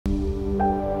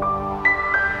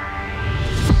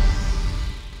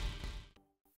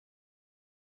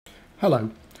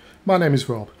Hello, my name is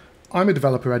Rob. I'm a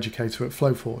developer educator at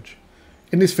FlowForge.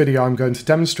 In this video I'm going to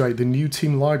demonstrate the new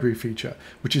Team Library feature,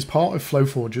 which is part of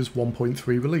FlowForge's 1.3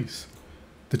 release.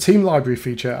 The Team Library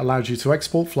feature allows you to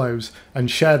export flows and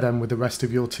share them with the rest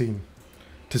of your team.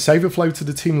 To save a flow to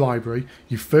the Team Library,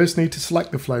 you first need to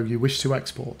select the flow you wish to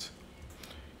export.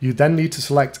 You then need to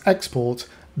select Export,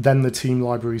 then the Team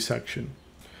Library section.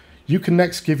 You can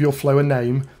next give your flow a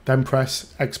name, then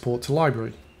press Export to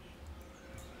Library.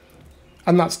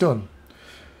 And that's done.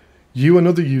 You and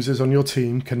other users on your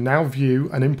team can now view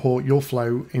and import your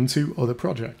flow into other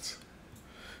projects.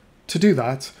 To do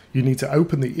that, you need to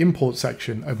open the Import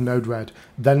section of Node-RED,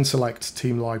 then select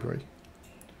Team Library.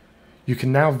 You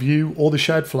can now view all the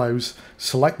shared flows,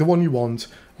 select the one you want,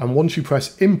 and once you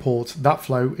press Import, that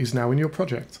flow is now in your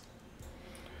project.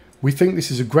 We think this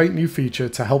is a great new feature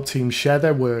to help teams share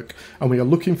their work, and we are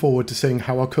looking forward to seeing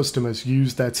how our customers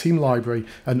use their Team Library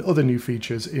and other new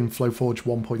features in FlowForge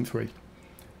 1.3.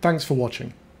 Thanks for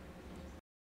watching.